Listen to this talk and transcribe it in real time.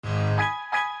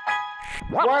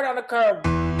Word on the curb.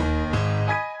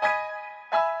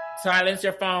 Silence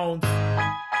your phones.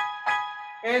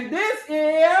 And this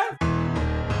is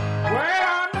Word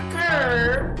on the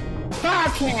Curb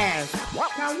podcast.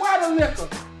 Now what a liquor.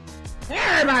 Hey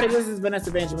everybody, this is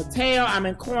Vanessa Benjamin Mateo. I'm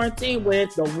in quarantine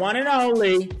with the one and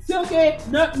only Silky,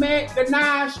 Nutmeg,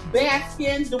 Ganache,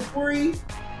 Baskin, Dupree,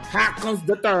 Hopkins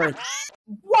the Third.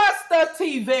 What's the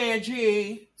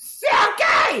TVG?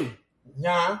 Silky!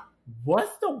 Yeah.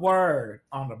 What's the word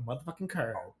on the motherfucking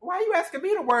curb? Why are you asking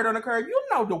me the word on the curb? You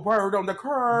know the word on the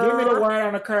curb. Give me the word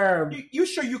on the curb. You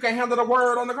sure you can handle the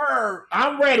word on the curb?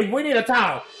 I'm ready. We need to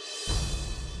talk.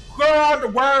 Girl, the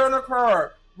word on the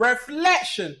curb.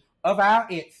 Reflection of our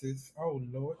exes. Oh,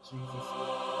 Lord Jesus.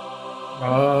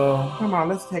 Oh. Come on,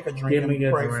 let's take a drink Give me and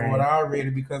a pray drink. for it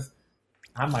already because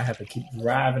I might have to keep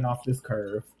driving off this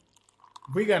curve.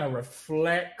 We're going to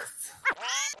reflect.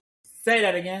 Say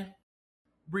that again.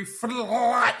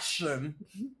 reflection.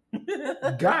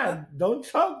 God, don't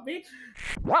choke, bitch.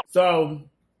 So,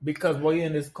 because we're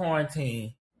in this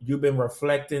quarantine, you've been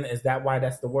reflecting. Is that why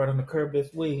that's the word on the curb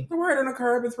this week? The word on the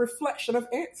curb is reflection of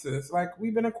exes. Like,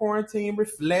 we've been in quarantine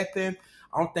reflecting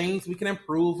on things we can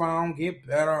improve on, get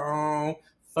better on,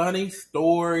 funny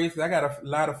stories. I got a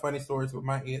lot of funny stories with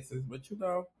my exes, but you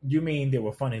know. You mean they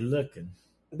were funny looking?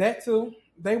 That too.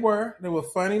 They were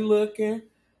funny looking.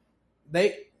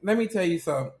 Let me tell you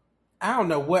something. I don't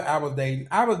know what I was dating.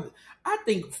 I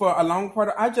think for a long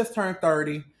part, I just turned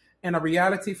 30. And the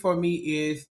reality for me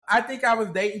is, I think I was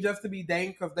dating just to be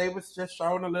dating because they was just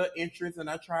showing a little interest and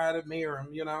I tried to marry them,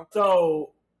 you know?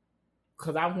 So,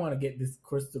 because I want to get this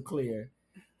crystal clear.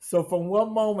 So, from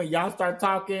what moment y'all start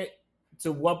talking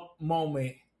to what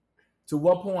moment, to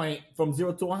what point, from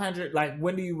 0 to 100, like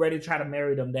when do you ready to try to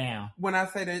marry them down? When I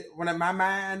say that, when in my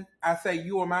mind, I say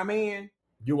you are my man.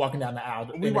 You're walking down the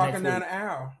aisle. We walking down the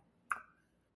aisle.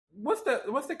 What's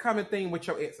the common thing with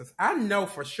your exes? I know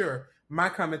for sure my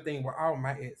common thing with all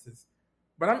my exes.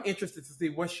 But I'm interested to see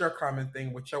what's your common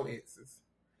thing with your exes.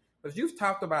 Because you've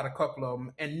talked about a couple of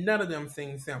them, and none of them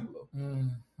seem similar.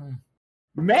 Mm-hmm.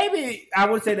 Maybe I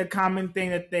would say the common thing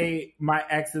that my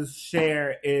exes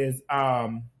share is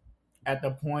at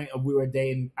the point of we were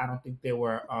dating, I don't think they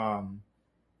were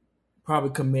probably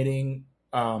committing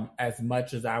as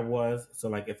much as I was. So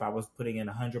like if I was putting in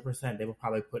 100%, they were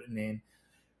probably putting in,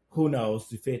 who knows,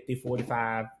 50,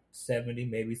 45, 70,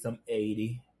 maybe some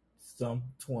 80, some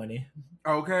 20.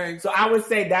 Okay. So I would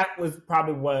say that was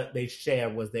probably what they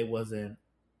shared, was they wasn't,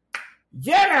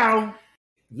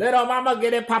 little mama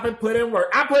get it poppin', put in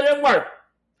work. I put in work.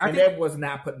 And they was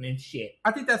not putting in shit.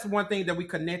 I think that's one thing that we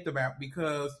connect about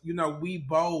because, you know, we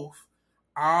both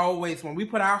always, when we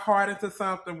put our heart into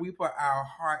something, we put our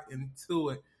heart into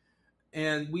it.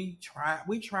 And we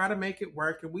try to make it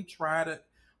work and we try to,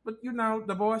 but you know,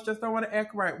 the boys just don't want to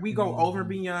act right. We go over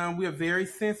beyond. We are very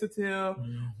sensitive.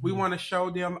 Mm-hmm. We want to show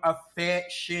them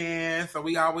affection. So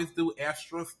we always do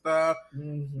extra stuff.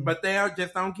 Mm-hmm. But they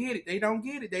just don't get it. They don't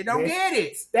get it. They don't get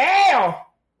it. Stale.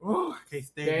 Oh, I can't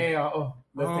stand it. Oh,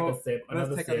 let's take a sip.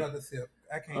 Let's take another sip.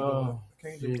 I can't do it. I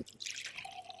can't do it.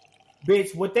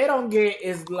 Bitch, what they don't get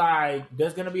is like,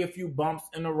 there's going to be a few bumps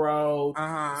in the road.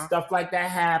 Stuff like that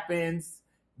happens.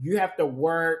 You have to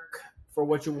work for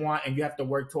what you want and you have to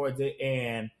work towards it.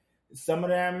 And some of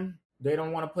them, they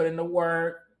don't want to put in the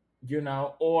work, you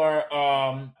know, or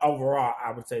overall,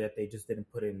 I would say that they just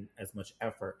didn't put in as much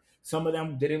effort. Some of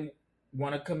them didn't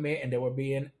want to commit and they were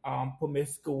being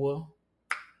promiscuous.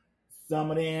 Some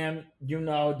of them, you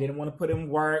know, didn't want to put in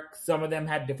work. Some of them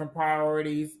had different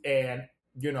priorities and,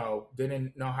 you know,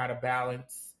 didn't know how to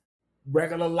balance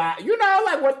regular life. You know,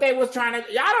 like what they was trying to,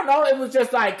 I don't know. It was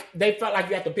just like, they felt like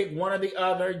you have to pick one or the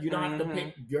other. You don't have to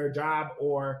pick your job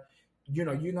or, you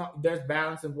know, there's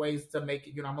balance and ways to make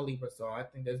it. You know, I'm a Libra, so I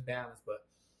think there's balance, but.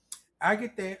 I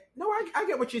get that. No, I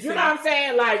get what you're saying. You know what I'm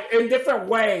saying? Like, in different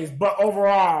ways, but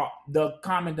overall, the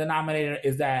common denominator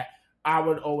is that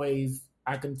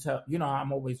I can tell, you know,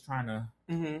 I'm always trying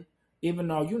to, even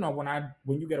though, you know,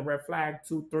 when you get a red flag,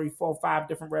 2, 3, 4, 5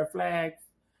 different red flags,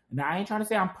 now I ain't trying to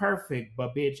say I'm perfect,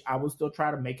 but bitch, I will still try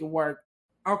to make it work.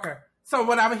 Okay. So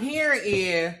what I'm hearing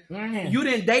is you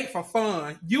didn't date for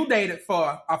fun. You dated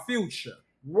for a future.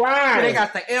 Right. So they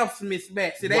got the F's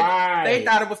mismatched. See, they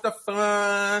thought it was the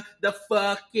fun, the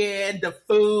fucking, the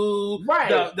food,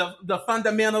 the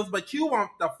fundamentals, but you want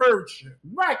the future.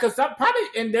 Right, because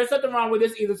and there's something wrong with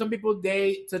this either. Some people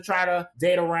date to try to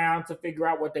date around to figure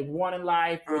out what they want in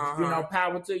life, which, you know,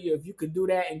 power to you. If you could do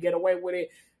that and get away with it,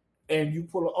 and you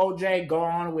pull an OJ, go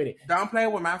on with it. Don't play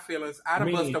with my feelings. I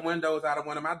done bust the windows out of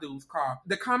one of my dudes' car.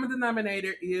 The common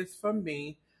denominator is, for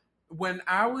me, when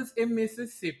I was in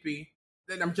Mississippi,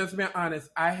 And I'm just being honest.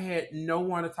 I had no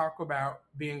one to talk about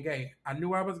being gay. I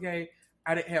knew I was gay.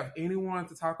 I didn't have anyone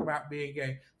to talk about being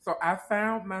gay. So I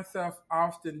found myself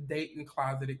often dating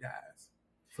closeted guys.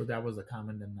 So that was a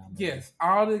common denominator. Yes.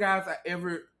 All the guys I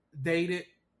ever dated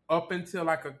up until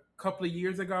like a couple of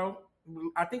years ago.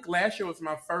 I think last year was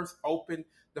my first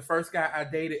the first guy I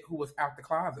dated who was out the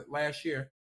closet last year.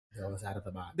 That was out of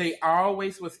the box. They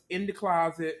always was in the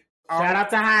closet. Shout out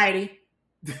to Heidi.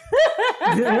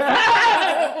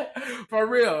 For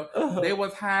real. They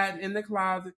was hiding in the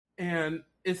closet. And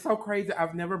it's so crazy.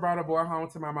 I've never brought a boy home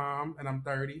to my mom, and I'm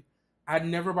 30. I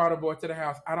never brought a boy to the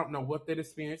house. I don't know what that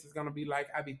experience is going to be like.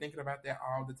 I be thinking about that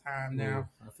all the time now.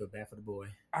 Ooh, I feel bad for the boy.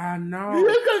 I know.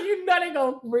 Because you know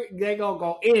they gonna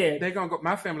go in. They gonna go.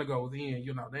 My family goes in.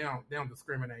 You know, they don't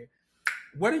discriminate.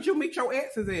 Where did you meet your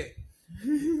exes at?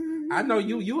 I know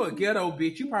you a ghetto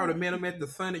bitch. You probably met them at the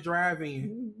Sonic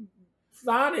Drive-In.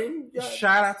 Sonic.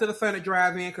 Shout out to the Sonic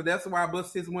Drive-In because that's why I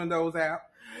bust his windows out.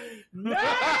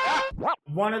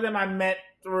 One of them I met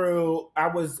through, I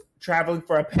was traveling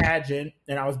for a pageant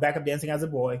and I was back up dancing as a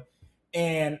boy.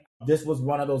 And this was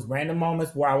one of those random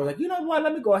moments where I was like, you know what,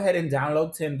 let me go ahead and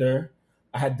download Tinder.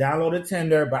 I had downloaded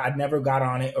Tinder, but I never got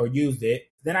on it or used it.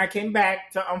 Then I came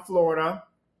back to Florida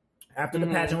after the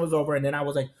pageant was over. And then I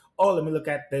was like, oh, let me look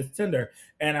at this Tinder.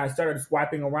 And I started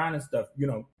swiping around and stuff, you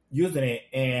know, using it.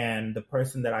 And the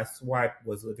person that I swiped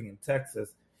was living in Texas.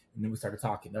 And then we started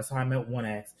talking. That's how I met one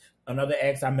ex. Another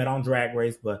ex I met on Drag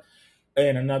Race,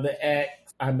 and another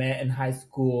ex I met in high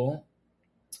school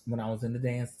when I was in the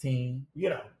dance team. You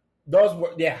know, those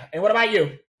were, yeah. And what about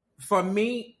you? For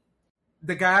me,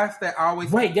 the guys that always...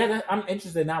 Wait, yeah, I'm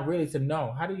interested not really to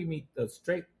know. How do you meet the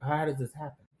straight... How does this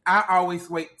happen? I always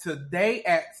wait till they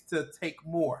ask to take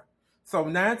more. So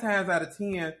 9 times out of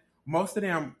 10, most of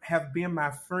them have been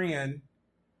my friend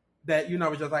that, you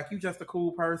know, just like, you just a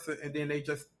cool person, and then they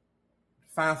just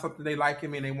find something they like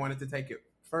him and they wanted to take it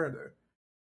further.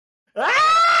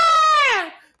 Ah!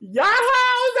 Y'all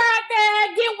hoes out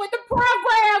there, get with the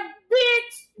program,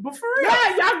 bitch. But for real.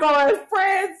 Yeah, y'all go as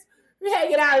friends,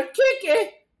 hanging out and kicking,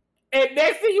 and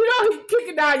next thing you know, he's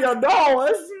kicking down your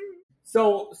doors.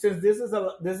 So, since this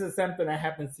is something that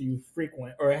happens to you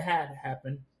frequent, or it had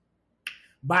happened,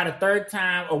 by the third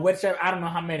time, or whichever, I don't know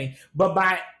how many, but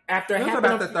after it happened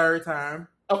about the third time.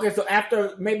 Okay, so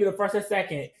after maybe the first or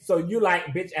second, so you like,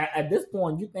 bitch, at this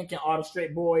point, you thinking all the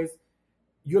straight boys,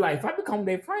 you like, if I become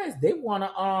their friends, they want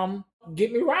to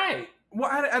get me right. Well,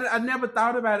 I never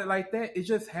thought about it like that. It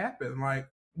just happened. Like,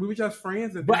 we were just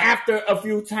friends. But after a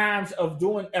few times of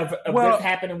this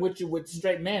happening with you with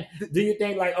straight men, do you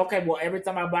think like, okay, well, every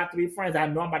time I'm about to be friends, I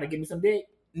know I'm about to give me some dick?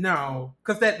 No,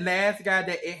 because that last guy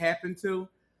that it happened to,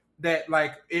 that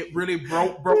like it really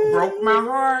broke my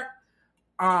heart.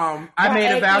 I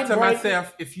made a vow to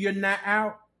myself: if you're not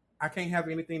out, I can't have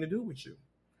anything to do with you.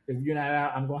 If you're not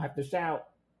out, I'm gonna have to shout.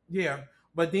 Yeah,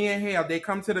 but then hell, they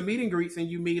come to the meet and greets and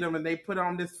you meet them and they put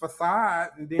on this facade,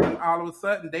 and then all of a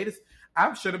sudden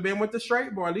I should have been with the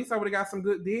straight boy. At least I would have got some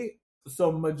good dick.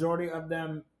 So majority of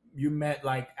them you met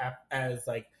like as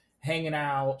like hanging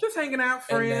out, just hanging out,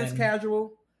 friends,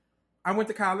 casual. I went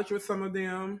to college with some of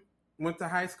them. Went to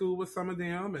high school with some of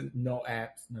them, and no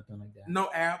apps, nothing like that. No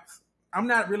apps. I'm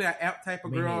not really an app type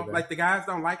of girl. Neither. Like the guys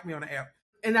don't like me on the app.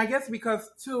 And I guess because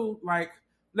too, like,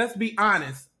 let's be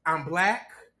honest, I'm black,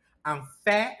 I'm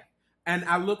fat, and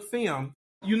I look film.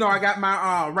 You know, I got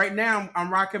my right now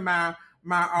I'm rocking my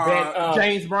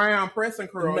James Brown pressing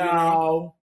curl. No, you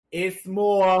know? It's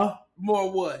more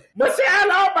what? Michelle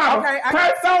Obama. Okay,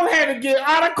 her soul had to get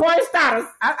out of coin status.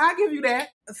 I give you that.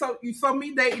 So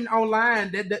me dating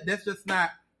online, that's just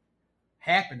not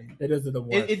happening. It isn't the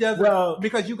one. It doesn't. Well,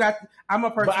 because I'm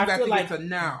a person you got to like, get to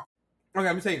now. Okay,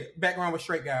 let me tell you, background with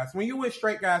straight guys. When you with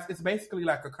straight guys, it's basically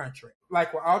like a country.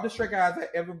 Like with all the straight guys I've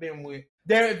ever been with,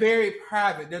 they're very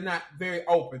private. They're not very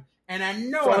open. And I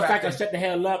know so it's like a shut the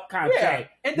hell up contract.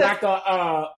 Yeah. Like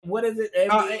a what is it?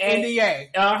 NDA.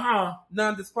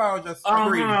 Non-disclosure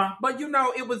agreement. But you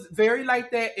know, it was very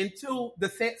like that. And two, the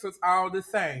sex was all the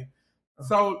same.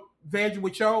 So, Veg,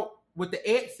 with the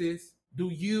exes, do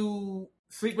you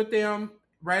sleep with them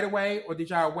right away, or did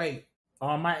y'all wait?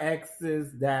 All my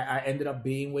exes that I ended up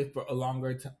being with for a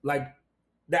longer time, like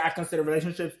that I consider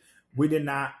relationships, we did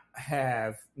not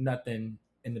have nothing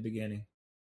in the beginning.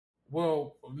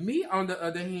 Well, me on the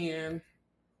other hand,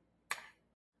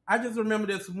 I just remember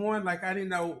this one. Like I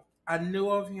knew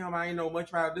of him. I didn't know much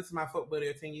about. This is my foot buddy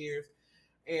of 10 years,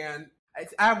 and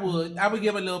I would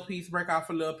give a little piece, break off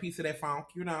a little piece of that funk,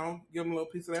 you know, give him a little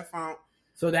piece of that funk.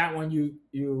 So that one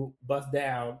you bust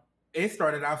down. It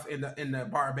started off in the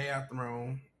bar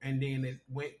bathroom, and then it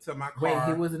went to my car.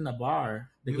 Wait, he was in the bar.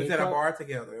 We was at a bar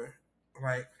together,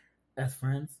 like as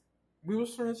friends. We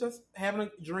was friends, just having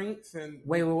drinks and.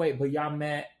 Wait, but y'all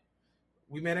met.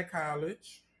 We met at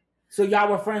college. So y'all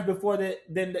were friends before the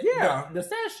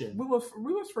session. We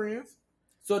was friends.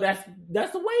 So that's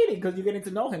the waiting because you're getting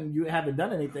to know him. You haven't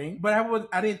done anything. But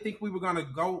I didn't think we were gonna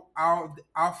go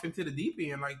off into the deep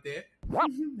end like that. I'm at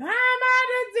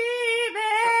the deep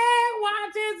end,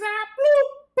 watching bloop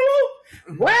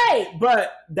bloop. Wait,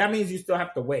 but that means you still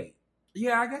have to wait.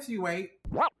 Yeah, I guess you wait.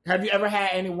 Have you ever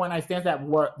had any one night stands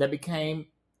that became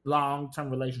long-term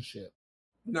relationship?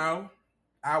 No,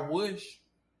 I wish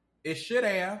it should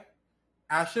have.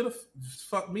 I should have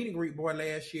fucked meet and greet boy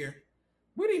last year.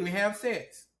 We didn't even have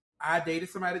sex. I dated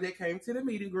somebody that came to the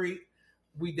meet and greet.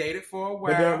 We dated for a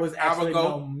while. But there was actually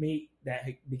no meet that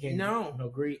became no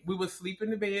greet. We would sleep in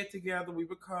the bed together. We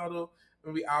would cuddle.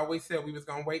 And we always said we was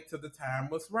going to wait till the time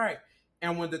was right.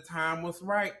 And when the time was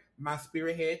right, my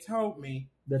spirit had told me,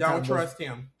 don't trust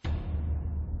him.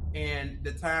 And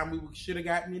the time we should have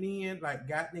gotten it in, like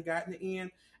gotten it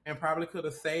in, and probably could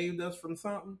have saved us from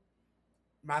something,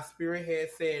 my spirit had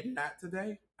said, not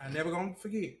today. I'm never going to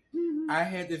forget. Mm-hmm. I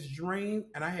had this dream,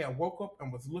 and I had woke up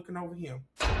and was looking over him.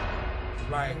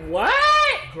 Like, what?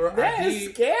 Girl, that is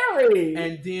scary.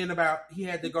 And then he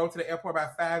had to go to the airport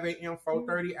about 5 a.m.,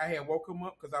 4:30. I had woke him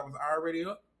up because I was already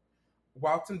up.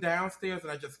 Walked him downstairs,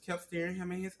 and I just kept staring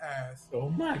him in his eyes. Oh,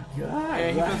 my God.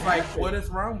 And he was like, what is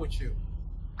wrong with you?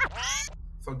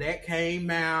 So that came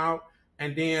out.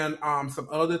 And then some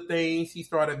other things. He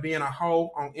started being a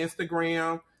hoe on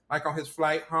Instagram, like on his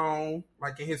flight home,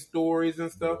 like in his stories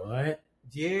and stuff. What?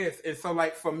 Yes. And so,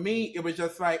 like, for me, it was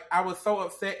just like I was so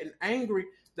upset and angry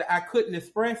that I couldn't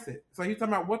express it. So he's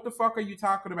talking about, what the fuck are you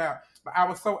talking about? But I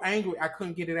was so angry, I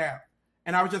couldn't get it out.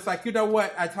 And I was just like, you know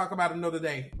what? I talk about it another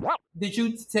day. Did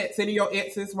you text any of your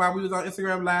exes while we was on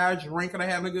Instagram Live, drinking or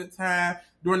having a good time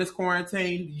during this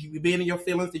quarantine? Did you be in your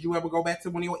feelings? Did you ever go back to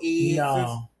one of your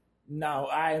exes? No,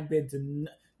 I have been to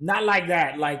not like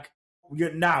that. Like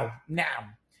now.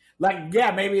 Like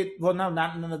maybe. Well, no,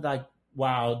 not none of like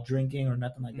while drinking or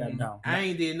nothing like that. Mm-hmm. No, I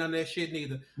ain't did none of that shit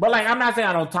neither. But like, I'm not saying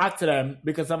I don't talk to them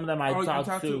because some of them I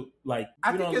talk to. Like,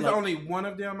 I think it's only one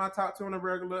of them I talk to on a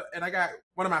regular, and I got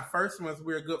one of my first ones.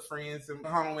 We're good friends, and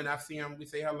home when I see him, we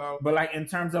say hello. But like in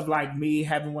terms of like me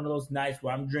having one of those nights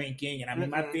where I'm drinking and I'm in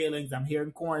my feelings, I'm here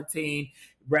in quarantine,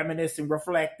 reminiscing,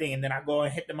 reflecting, and then I go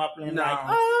and hit them up and like,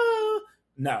 oh,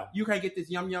 no, you can't get this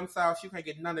yum sauce. You can't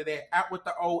get none of that. Out with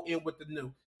the old, in with the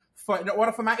new. In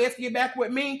order for my ex to get back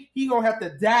with me, he gonna have to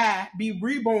die, be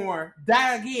reborn,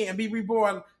 die again, and be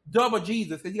reborn double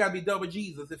Jesus, because he gotta be double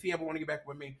Jesus if he ever want to get back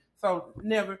with me. So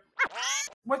never.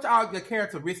 What's all the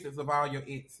characteristics of all your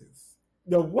exes?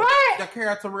 The what? The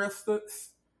characteristics.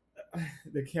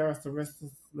 The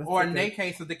characteristics. Or in their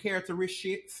case, the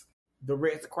characteristics. The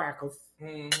Ritz crackers.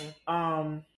 Mm-hmm.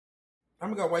 I'm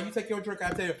gonna go. While you take your drink, I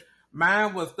tell you,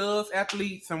 mine was thugs,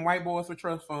 athletes, and white boys with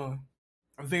trust fund.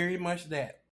 Very much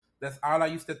that. That's all I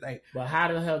used to think. But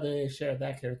how the hell did they share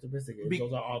that characteristic?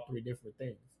 Those are all three different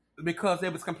things. Because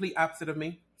it was complete opposite of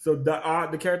me. So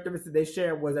the characteristic they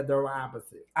shared was that they were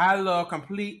opposite. I love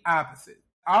complete opposite.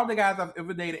 All the guys I've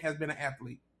ever dated has been an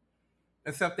athlete.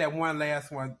 Except that one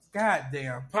last one. God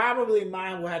damn. Probably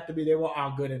mine would have to be they were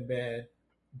all good in bed.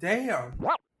 Damn.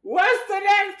 What's the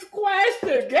next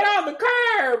question? Get on the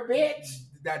curb, bitch.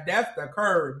 That's the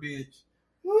curb, bitch.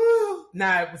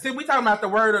 Now, see, we talking about the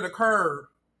word of the curb.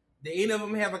 Did any of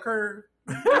them have a curve?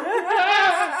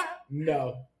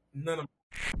 No. None of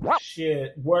them.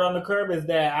 Shit. Word on the curb is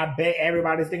that I bet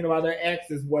everybody's thinking about their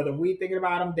exes, whether we thinking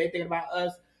about them, they thinking about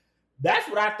us. That's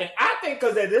what I think. I think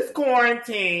because of this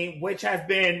quarantine, which has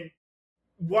been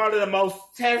one of the most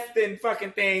testing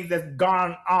fucking things that's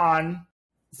gone on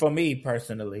for me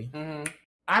personally. Mm-hmm.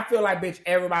 I feel like, bitch,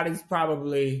 everybody's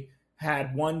probably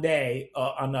had one day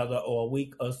or another or a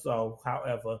week or so,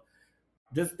 however,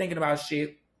 just thinking about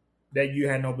shit that you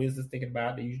had no business thinking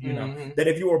about, that you know, that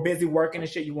if you were busy working and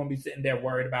shit, you wouldn't be sitting there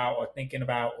worried about or thinking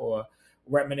about or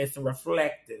reminiscing,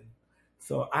 reflecting.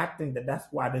 So I think that's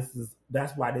why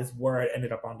this word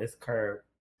ended up on this curve.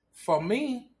 For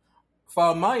me,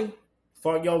 I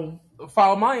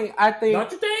think.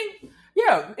 Don't you think?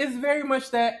 Yeah, it's very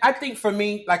much that. I think for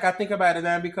me, like I think about it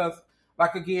now because,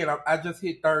 like again, I just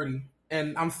hit 30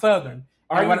 and I'm Southern.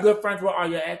 Are you good friends with all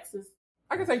your exes?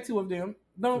 I can say two of them.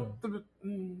 No,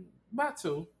 about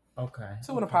two. Okay.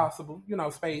 Two in a possible,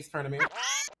 space tournament.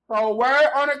 So word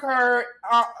on the curb.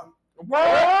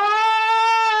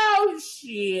 Oh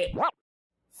shit!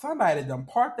 Somebody done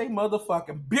parked they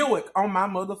motherfucking Buick on my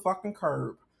motherfucking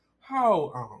curb.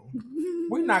 Hold on.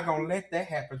 We're not going to let that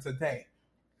happen today.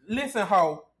 Listen,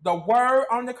 ho, the word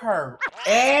on the curb.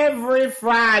 Every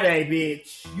Friday,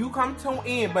 bitch. You come tune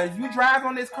in, but if you drive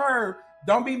on this curb,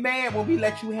 don't be mad when we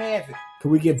let you have it.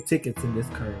 Can we give tickets in this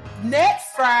curb?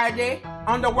 Next Friday,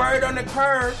 on the word on the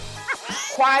curb,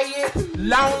 quiet,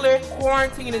 lonely,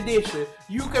 quarantine edition.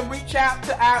 You can reach out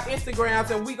to our Instagrams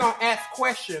and we're going to ask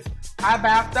questions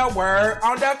about the word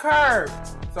on the curb.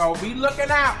 So be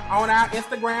looking out on our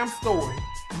Instagram story.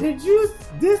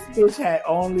 This bitch had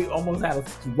almost had a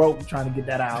stroke trying to get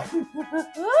that out.